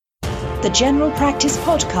the General Practice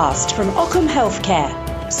Podcast from Ockham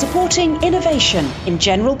Healthcare, supporting innovation in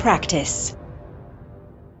general practice.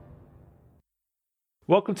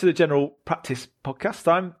 Welcome to the General Practice Podcast.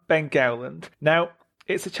 I'm Ben Gowland. Now,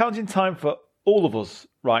 it's a challenging time for all of us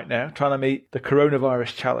right now, trying to meet the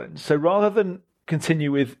coronavirus challenge. So rather than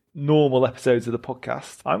continue with normal episodes of the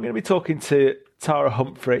podcast, I'm going to be talking to Tara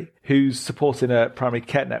Humphrey, who's supporting a primary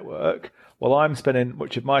care network, while I'm spending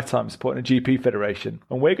much of my time supporting a GP federation.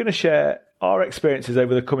 And we're going to share our experiences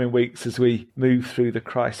over the coming weeks as we move through the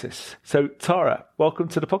crisis. So Tara, welcome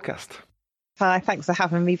to the podcast. Hi, thanks for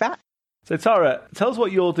having me back. So Tara, tell us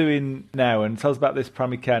what you're doing now and tell us about this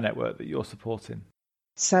primary care network that you're supporting.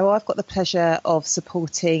 So I've got the pleasure of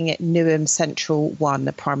supporting Newham Central 1,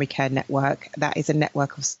 the primary care network. That is a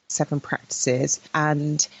network of 7 practices,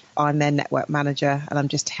 and I'm their network manager, and I'm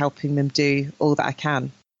just helping them do all that I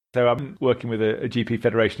can. So I'm working with a GP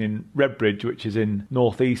federation in Redbridge, which is in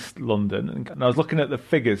northeast London. And I was looking at the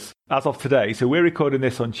figures as of today. So we're recording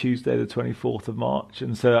this on Tuesday, the 24th of March.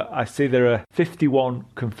 And so I see there are 51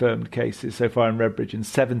 confirmed cases so far in Redbridge and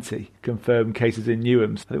 70 confirmed cases in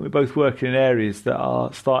Newham. I think we're both working in areas that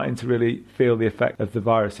are starting to really feel the effect of the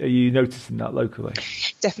virus. Are you noticing that locally?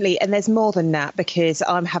 Definitely. And there's more than that, because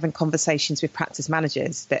I'm having conversations with practice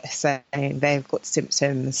managers that are saying they've got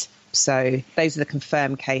symptoms. So those are the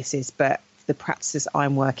confirmed cases, but the practices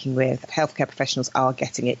I'm working with, healthcare professionals are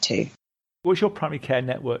getting it too. What's your primary care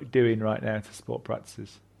network doing right now to support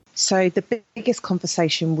practices? So the biggest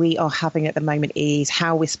conversation we are having at the moment is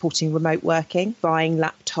how we're supporting remote working, buying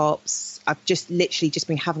laptops. I've just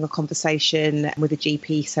been having a conversation with a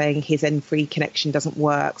GP saying his N3 connection doesn't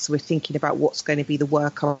work. So we're thinking about what's going to be the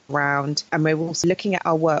workaround. And we're also looking at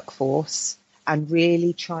our workforce and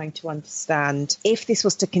really trying to understand, if this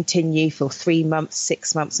was to continue for 3 months,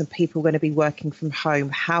 6 months, and people are going to be working from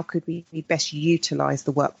home, how could we best utilise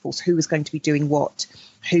the workforce? Who is going to be doing what?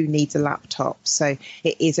 Who needs a laptop? So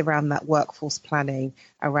it is around that workforce planning,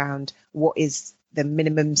 around what is the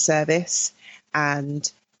minimum service, and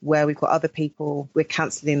where we've got other people, we're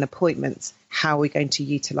cancelling appointments, how are we going to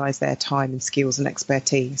utilise their time and skills and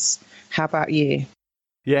expertise? How about you?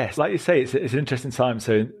 Yes, like you say, it's an interesting time.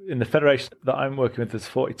 So in the federation that I'm working with, there's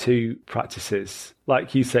 42 practices.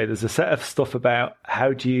 Like you say, there's a set of stuff about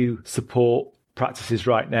how do you support practices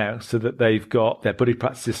right now so that they've got their buddy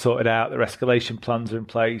practices sorted out, their escalation plans are in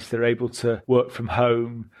place, they're able to work from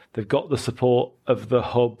home, they've got the support of the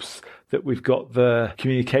hubs, that we've got the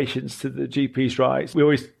communications to the GPs right. We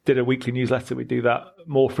always did a weekly newsletter. We do that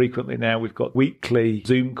more frequently now. We've got weekly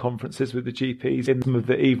Zoom conferences with the GPs in some of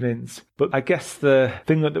the evenings. But I guess the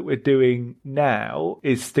thing that we're doing now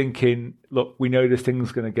is thinking, look, we know this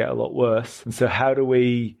thing's going to get a lot worse. And so how do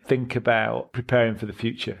we think about preparing for the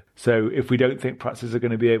future? So if we don't think practices are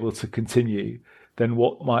going to be able to continue, then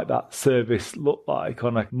what might that service look like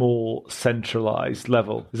on a more centralised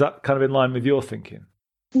level? Is that kind of in line with your thinking?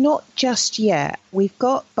 Not just yet. We've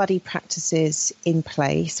got buddy practices in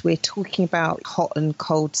place. We're talking about hot and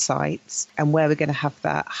cold sites and where we're going to have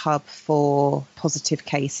that hub for positive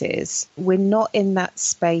cases. We're not in that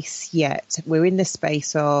space yet. We're in the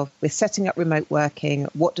space of we're setting up remote working.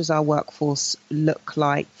 What does our workforce look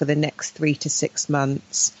like for the next 3 to 6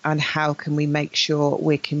 months? And how can we make sure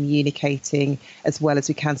we're communicating as well as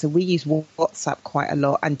we can? So we use WhatsApp quite a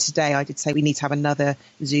lot. And today I did say we need to have another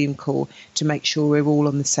Zoom call to make sure we're all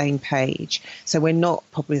on the same page. So we're not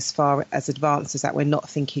probably as far as advanced as that. We're not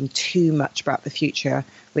thinking too much about the future.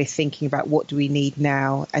 We're thinking about what do we need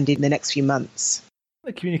now and in the next few months.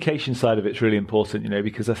 The communication side of it's really important,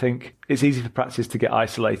 because I think it's easy for practice to get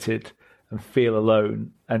isolated and feel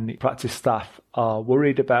alone, and practice staff are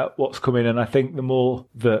worried about what's coming. And I think the more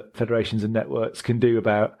that federations and networks can do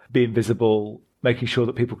about being visible, making sure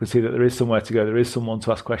that people can see that there is somewhere to go, there is someone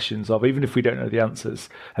to ask questions of, even if we don't know the answers,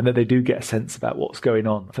 and that they do get a sense about what's going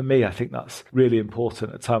on. For me, I think that's really important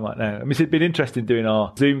at a time like now. It's been interesting doing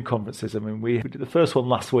our Zoom conferences. We did the first one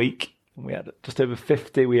last week, and we had just over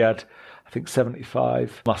 50. We had, I think,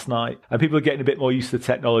 75 last night. And people are getting a bit more used to the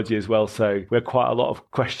technology as well. So we had quite a lot of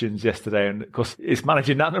questions yesterday. And of course, it's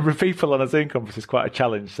managing that number of people on a Zoom conference is quite a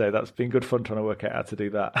challenge. So that's been good fun trying to work out how to do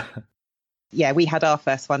that. Yeah, we had our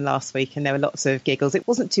first one last week and there were lots of giggles. It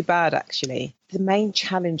wasn't too bad, actually. The main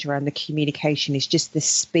challenge around the communication is just the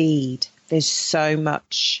speed. There's so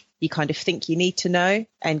much you kind of think you need to know,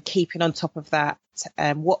 and keeping on top of that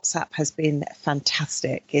that. WhatsApp has been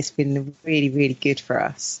fantastic. It's been really, really good for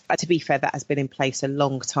us. To be fair, that has been in place a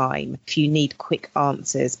long time. If you need quick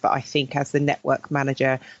answers, but I think as the network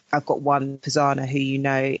manager, I've got one, Fazana, who you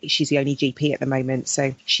know, she's the only GP at the moment.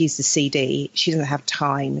 So she's the CD. She doesn't have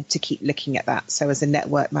time to keep looking at that. So as a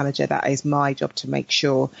network manager, that is my job to make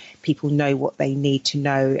sure people know what they need to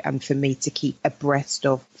know and for me to keep abreast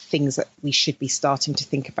of things that we should be starting to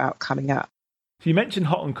think about coming up. So you mentioned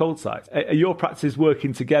hot and cold sites. Are your practices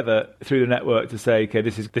working together through the network to say, okay,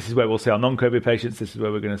 this is where we'll see our non-COVID patients, this is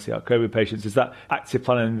where we're going to see our COVID patients? Is that active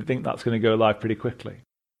planning and you think that's going to go live pretty quickly?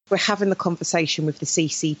 We're having the conversation with the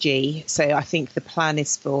CCG. So I think the plan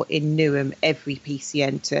is for in Newham, every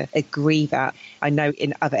PCN to agree that. I know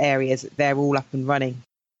in other areas, they're all up and running.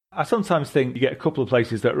 I sometimes think you get a couple of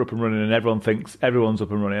places that are up and running and everyone thinks everyone's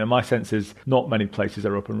up and running. And my sense is not many places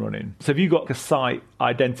are up and running. So have you got a site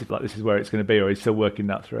identified, like this is where it's going to be, or are you still working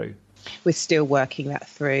that through? We're still working that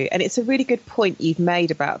through. And it's a really good point you've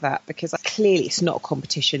made about that, because clearly it's not a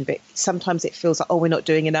competition, but sometimes it feels like, oh, we're not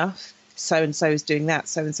doing enough. So-and-so is doing that,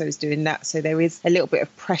 so-and-so is doing that. So there is a little bit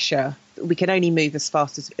of pressure. We can only move as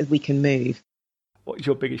fast as we can move. What is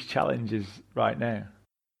your biggest challenges right now?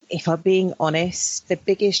 If I'm being honest, the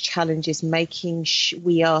biggest challenge is making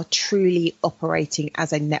we are truly operating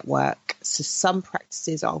as a network. So some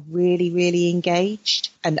practices are really, really engaged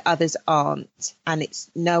and others aren't. And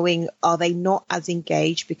it's knowing, are they not as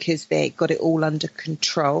engaged because they got it all under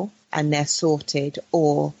control and they're sorted,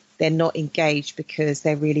 or they're not engaged because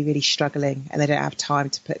they're really, really struggling and they don't have time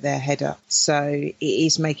to put their head up. So it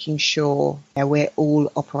is making sure we're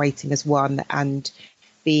all operating as one and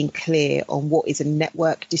being clear on what is a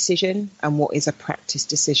network decision and what is a practice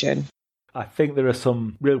decision. I think there are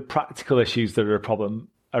some real practical issues that are a problem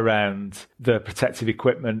around the protective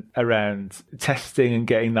equipment, around testing and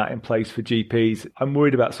getting that in place for GPs. I'm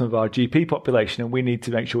worried about some of our GP population, and we need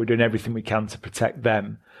to make sure we're doing everything we can to protect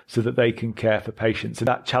them so that they can care for patients. And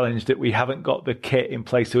that challenge that we haven't got the kit in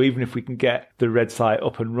place, so even if we can get the red site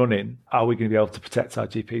up and running, are we going to be able to protect our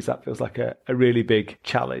GPs? That feels like a really big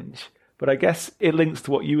challenge. But I guess it links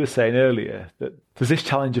to what you were saying earlier, that there's this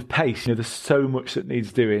challenge of pace. There's so much that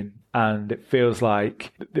needs doing. And it feels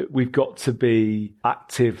like that we've got to be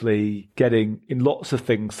actively getting in lots of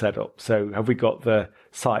things set up. So have we got the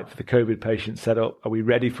site for the COVID patients set up? Are we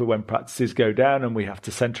ready for when practices go down and we have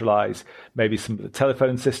to centralise maybe some of the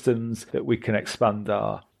telephone systems, that we can expand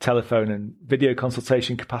our telephone and video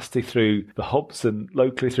consultation capacity through the hubs and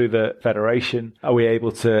locally through the federation? Are we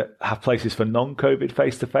able to have places for non-COVID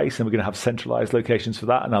face-to-face, and we're going to have centralised locations for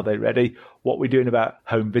that? And are they ready? What we're doing about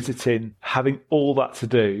home visiting, having all that to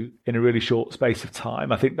do in a really short space of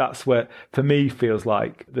time. I think that's where, for me, feels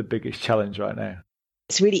like the biggest challenge right now.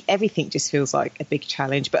 It's really, everything just feels like a big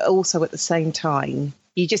challenge, but also at the same time,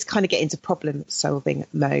 you just kind of get into problem solving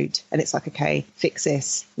mode. And it's like, okay, fix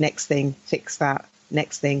this, next thing, fix that,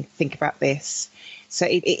 next thing, think about this. So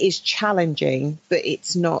it is challenging, but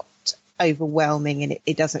it's not overwhelming, and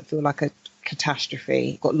it doesn't feel like a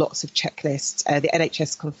catastrophe. Got lots of checklists. The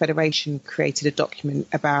NHS Confederation created a document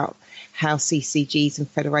about how CCGs and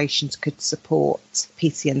federations could support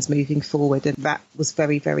PCNs moving forward, and that was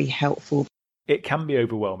very, very helpful. It can be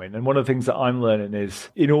overwhelming, and one of the things that I'm learning is,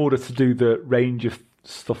 in order to do the range of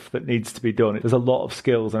stuff that needs to be done, there's a lot of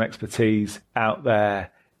skills and expertise out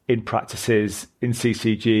there in practices, in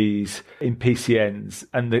CCGs, in PCNs.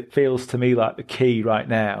 And it feels to me like the key right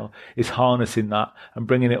now is harnessing that and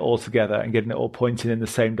bringing it all together and getting it all pointing in the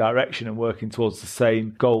same direction and working towards the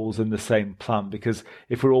same goals and the same plan. Because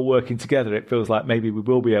if we're all working together, it feels like maybe we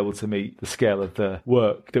will be able to meet the scale of the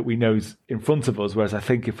work that we know is in front of us. Whereas I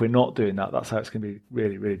think if we're not doing that, that's how it's going to be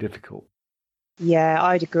really, really difficult. Yeah,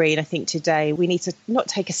 I'd agree. And I think today we need to not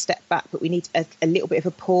take a step back, but we need a little bit of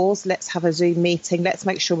a pause. Let's have a Zoom meeting. Let's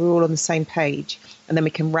make sure we're all on the same page, and then we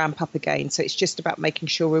can ramp up again. So it's just about making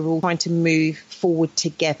sure we're all trying to move forward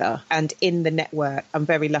together. And in the network, I'm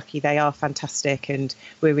very lucky. They are fantastic and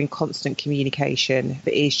we're in constant communication.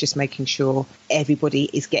 But it is just making sure everybody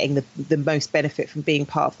is getting the most benefit from being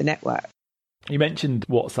part of the network. You mentioned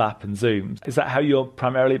WhatsApp and Zoom. Is that how you're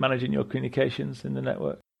primarily managing your communications in the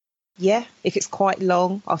network? Yeah, if it's quite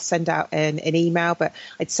long, I'll send out an email, but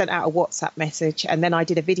I'd sent out a WhatsApp message and then I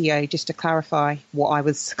did a video just to clarify what I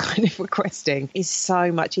was kind of requesting. It's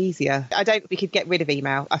so much easier. We could get rid of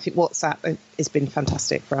email. I think WhatsApp has been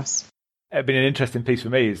fantastic for us. It's been an interesting piece for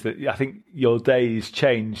me is that I think your days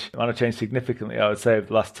change. Mine have changed significantly, I would say, over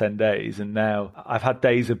the last 10 days. And now I've had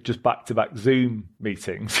days of just back-to-back Zoom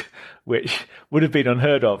meetings, which would have been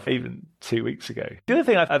unheard of even 2 weeks ago. The other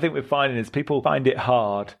thing I think we're finding is people find it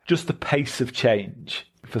hard, just the pace of change.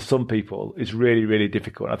 for some people is really, really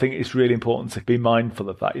difficult. And I think it's really important to be mindful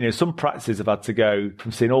of that. Some practices have had to go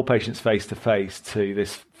from seeing all patients face to face to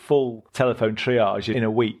this full telephone triage in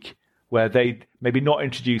a week, where they'd maybe not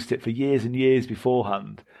introduced it for years and years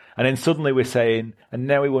beforehand. And then suddenly we're saying, and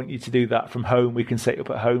now we want you to do that from home. We can set you up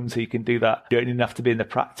at home so you can do that. You don't even have to be in the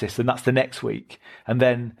practice. And that's the next week. And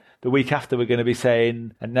then the week after, we're going to be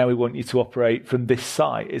saying, and now we want you to operate from this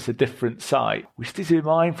site. It's a different site. We just need to be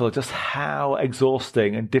mindful of just how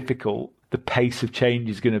exhausting and difficult the pace of change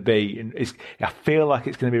is going to be. And I feel like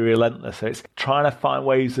it's going to be relentless. So it's trying to find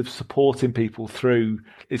ways of supporting people through.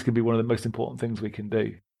 It's going to be one of the most important things we can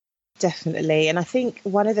do. Definitely. And I think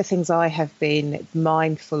one of the things I have been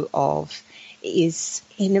mindful of is,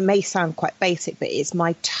 and it may sound quite basic, but it's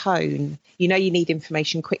my tone. You need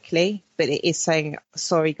information quickly, but it is saying,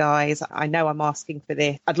 sorry, guys, I know I'm asking for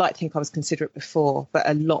this. I'd like to think I was considerate before, but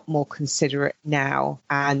a lot more considerate now,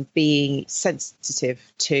 and being sensitive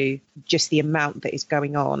to just the amount that is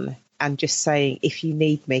going on, and just saying, if you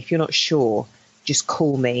need me, if you're not sure, just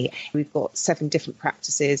call me. We've got 7 different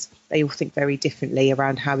practices. They all think very differently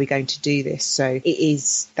around how we're going to do this. So it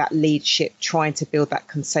is that leadership, trying to build that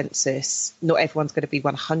consensus. Not everyone's going to be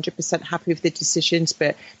 100% happy with the decisions,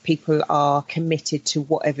 but people are committed to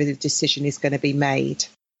whatever the decision is going to be made.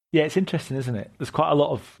 Yeah, it's interesting, isn't it? There's quite a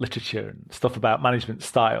lot of literature and stuff about management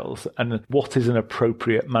styles and what is an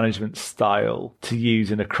appropriate management style to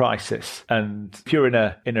use in a crisis. And if you're in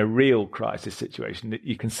a real crisis situation,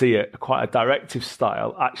 you can see quite a directive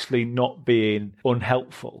style actually not being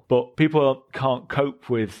unhelpful. But people can't cope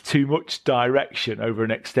with too much direction over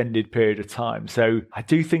an extended period of time. So I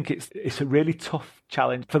do think it's a really tough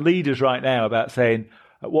challenge for leaders right now about saying,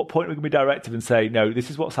 at what point are we going to be directive and say, no,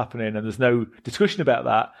 this is what's happening, and there's no discussion about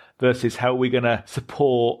that, versus how are we going to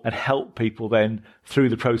support and help people then through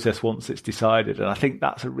the process once it's decided. And I think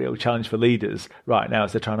that's a real challenge for leaders right now,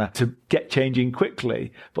 as they're trying to get changing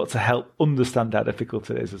quickly, but to help understand how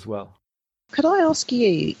difficult it is as well. Could I ask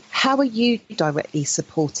you, how are you directly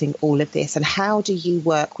supporting all of this, and how do you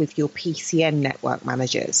work with your PCN network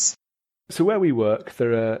managers? So where we work,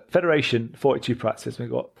 there are Federation 42 practices. We've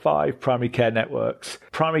got 5 primary care networks.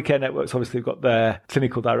 Primary care networks obviously have got their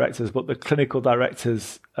clinical directors, but the clinical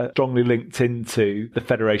directors are strongly linked into the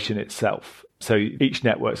Federation itself. So each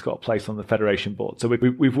network's got a place on the Federation board. So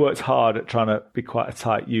we've worked hard at trying to be quite a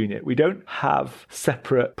tight unit. We don't have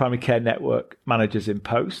separate primary care network managers in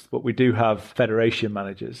post, but we do have Federation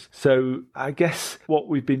managers. So I guess what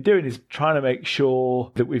we've been doing is trying to make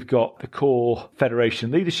sure that we've got the core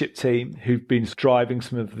Federation leadership team who've been driving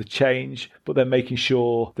some of the change, but then making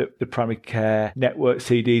sure that the primary care network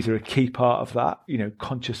CDs are a key part of that,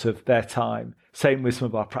 conscious of their time. Same with some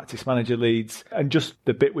of our practice manager leads. And just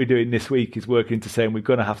the bit we're doing this week is working to saying we're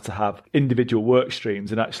going to have individual work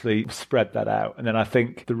streams and actually spread that out. And then I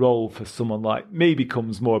think the role for someone like me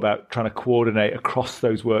becomes more about trying to coordinate across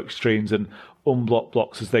those work streams and unblock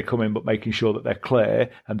blocks as they come in, but making sure that they're clear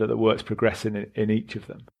and that the work's progressing in each of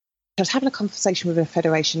them. I was having a conversation with a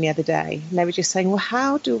federation the other day, and they were just saying, well,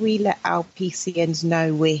 how do we let our PCNs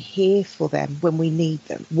know we're here for them when we need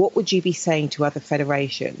them? What would you be saying to other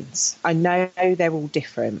federations? I know they're all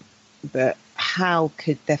different, but how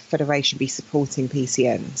could their federation be supporting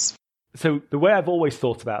PCNs? So the way I've always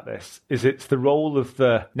thought about this is it's the role of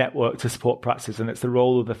the network to support practices, and it's the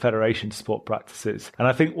role of the federation to support practices. And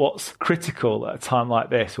I think what's critical at a time like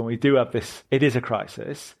this, when we do have this, it is a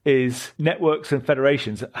crisis, is networks and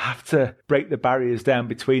federations have to break the barriers down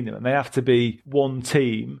between them, and they have to be one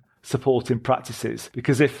team supporting practices.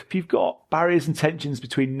 Because if you've got barriers and tensions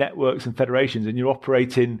between networks and federations and you're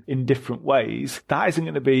operating in different ways, that isn't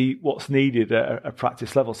going to be what's needed at a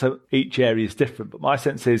practice level. So each area is different. But my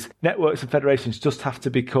sense is networks and federations just have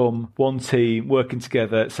to become one team working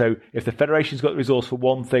together. So if the federation's got the resource for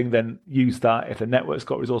one thing, then use that. If the network's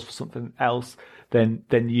got resource for something else, then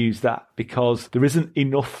use that, because there isn't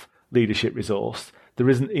enough leadership resource. There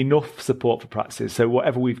isn't enough support for practices. So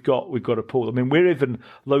whatever we've got to pool. I mean, we're even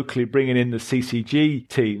locally bringing in the CCG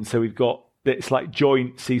team. So it's like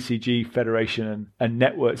joint CCG, federation and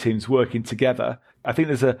network teams working together. I think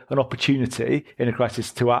there's an opportunity in a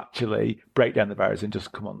crisis to actually break down the barriers and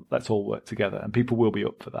just, come on, let's all work together. And people will be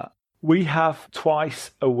up for that. We have twice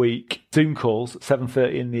a week Zoom calls at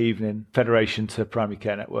 7:30 in the evening, Federation to Primary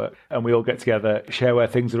Care Network, and we all get together, share where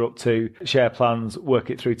things are up to, share plans, work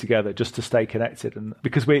it through together just to stay connected. And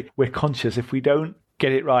because we're conscious, if we don't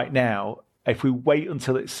get it right now, if we wait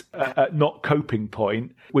until it's at not coping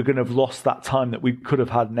point, we're going to have lost that time that we could have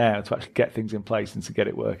had now to actually get things in place and to get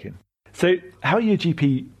it working. So how are your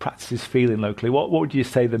GP practices feeling locally? What would you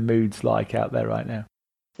say the mood's like out there right now?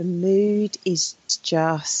 The mood is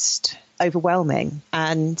just overwhelming.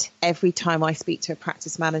 And every time I speak to a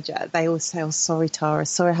practice manager, they always say, oh, sorry, Tara,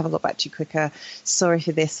 sorry I haven't got back to you quicker. Sorry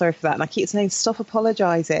for this, sorry for that. And I keep saying, stop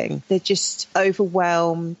apologising. They're just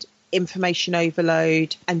overwhelmed, information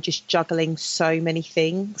overload, and just juggling so many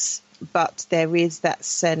things. But there is that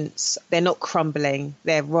sense they're not crumbling,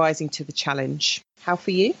 they're rising to the challenge. How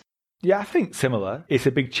for you? Yeah, I think similar. It's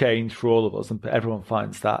a big change for all of us, and everyone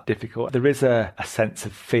finds that difficult. There is a sense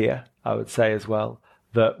of fear, I would say, as well,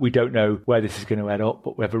 that we don't know where this is going to end up,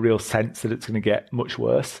 but we have a real sense that it's going to get much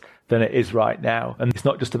worse than it is right now. And it's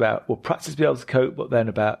not just about, will practice be able to cope, but then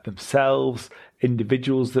about themselves,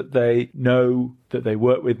 individuals that they know, that they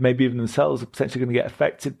work with, maybe even themselves are potentially going to get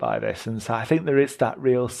affected by this. And so I think there is that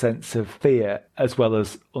real sense of fear as well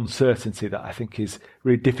as uncertainty that I think is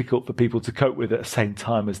really difficult for people to cope with at the same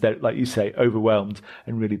time as they're, like you say, overwhelmed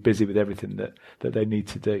and really busy with everything that they need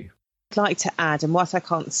to do. I'd like to add, and whilst I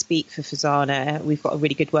can't speak for Fazana, we've got a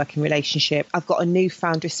really good working relationship. I've got a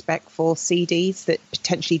newfound respect for CDs that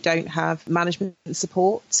potentially don't have management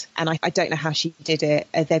support, and I don't know how she did it.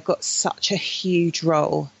 They've got such a huge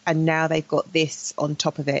role, and now they've got this on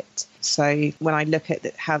top of it. So when I look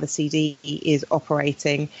at how the CD is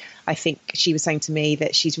operating, I think she was saying to me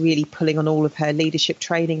that she's really pulling on all of her leadership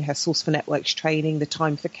training, her Source for Networks training, the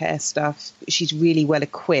Time for Care stuff. She's really well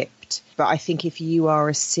equipped. But I think if you are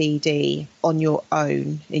a CD on your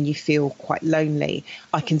own and you feel quite lonely,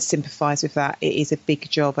 I can sympathise with that. It is a big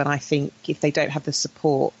job. And I think if they don't have the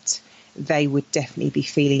support, they would definitely be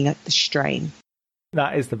feeling the strain.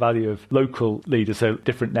 That is the value of local leaders, so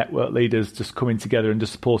different network leaders just coming together and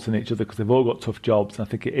just supporting each other because they've all got tough jobs. And I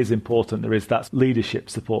think it is important there is that leadership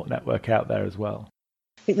support network out there as well.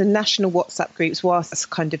 I think the national WhatsApp groups, whilst it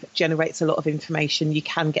kind of generates a lot of information, you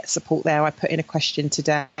can get support there. I put in a question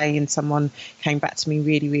today and someone came back to me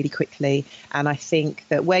really, really quickly. And I think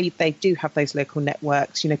that where they do have those local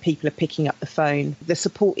networks, people are picking up the phone. The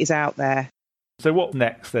support is out there. So what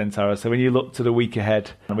next then, Tara? So when you look to the week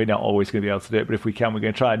ahead, and we're not always going to be able to do it, but if we can, we're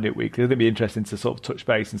going to try and do it weekly. It's going to be interesting to sort of touch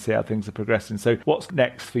base and see how things are progressing. So what's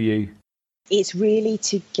next for you? It's really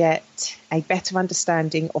to get a better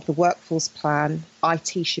understanding of the workforce plan.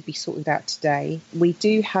 IT should be sorted out today. We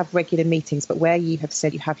do have regular meetings, but where you have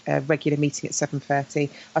said you have a regular meeting at 7:30,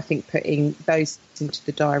 I think putting those into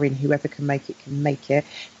the diary and whoever can make it can make it.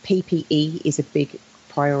 PPE is a big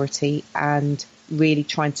priority, and really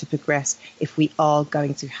trying to progress if we are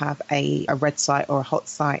going to have a red site or a hot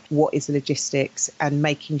site, what is the logistics, and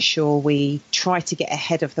making sure we try to get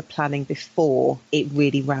ahead of the planning before it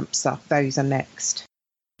really ramps up. Those are next.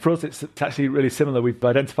 For us, it's actually really similar. We've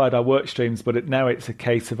identified our work streams, but now it's a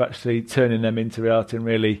case of actually turning them into reality and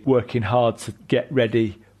really working hard to get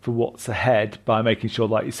ready for what's ahead by making sure,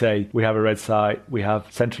 like you say, we have a red site, we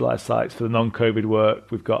have centralised sites for the non-COVID work,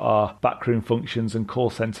 we've got our backroom functions and call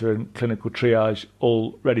centre and clinical triage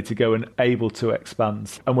all ready to go and able to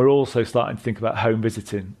expand. And we're also starting to think about home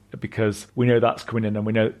visiting because we know that's coming in and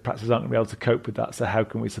we know practices aren't going to be able to cope with that. So how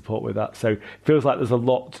can we support with that? So it feels like there's a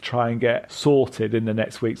lot to try and get sorted in the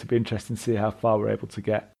next weeks. It'll be interesting to see how far we're able to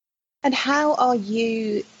get. And how are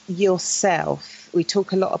you yourself? We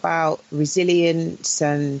talk a lot about resilience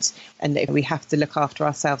and we have to look after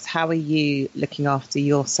ourselves. How are you looking after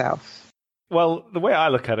yourself? Well, the way I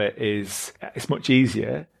look at it is it's much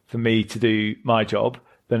easier for me to do my job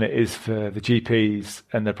than it is for the GPs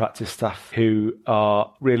and the practice staff who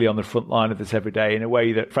are really on the front line of this every day in a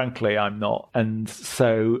way that, frankly, I'm not. And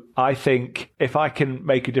so I think if I can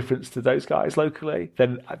make a difference to those guys locally,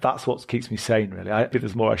 then that's what keeps me sane, really. I think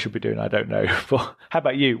there's more I should be doing, I don't know. But how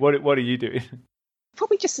about you? What are you doing?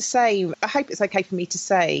 Probably just the same. I hope it's okay for me to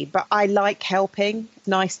say, but I like helping. It's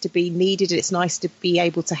nice to be needed. It's nice to be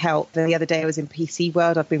able to help. The other day I was in PC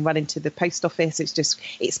World. I've been running to the post office.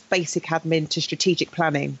 It's basic admin to strategic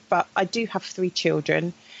planning. But I do have 3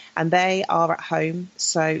 children and they are at home.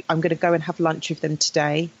 So I'm going to go and have lunch with them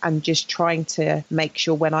today and just trying to make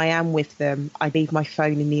sure when I am with them, I leave my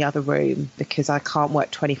phone in the other room because I can't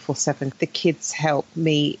work 24/7. The kids help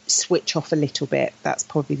me switch off a little bit. That's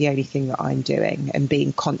probably the only thing that I'm doing and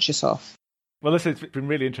being conscious of. Well, listen, it's been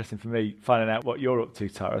really interesting for me finding out what you're up to,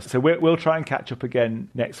 Tara. So we'll try and catch up again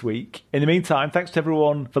next week. In the meantime, thanks to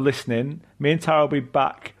everyone for listening. Me and Tara will be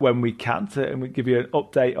back when we can and we'll give you an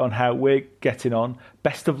update on how we're getting on.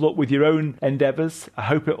 Best of luck with your own endeavours. I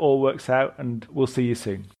hope it all works out and we'll see you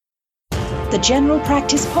soon. The General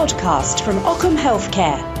Practice Podcast from Ockham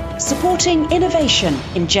Healthcare, supporting innovation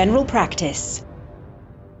in general practice.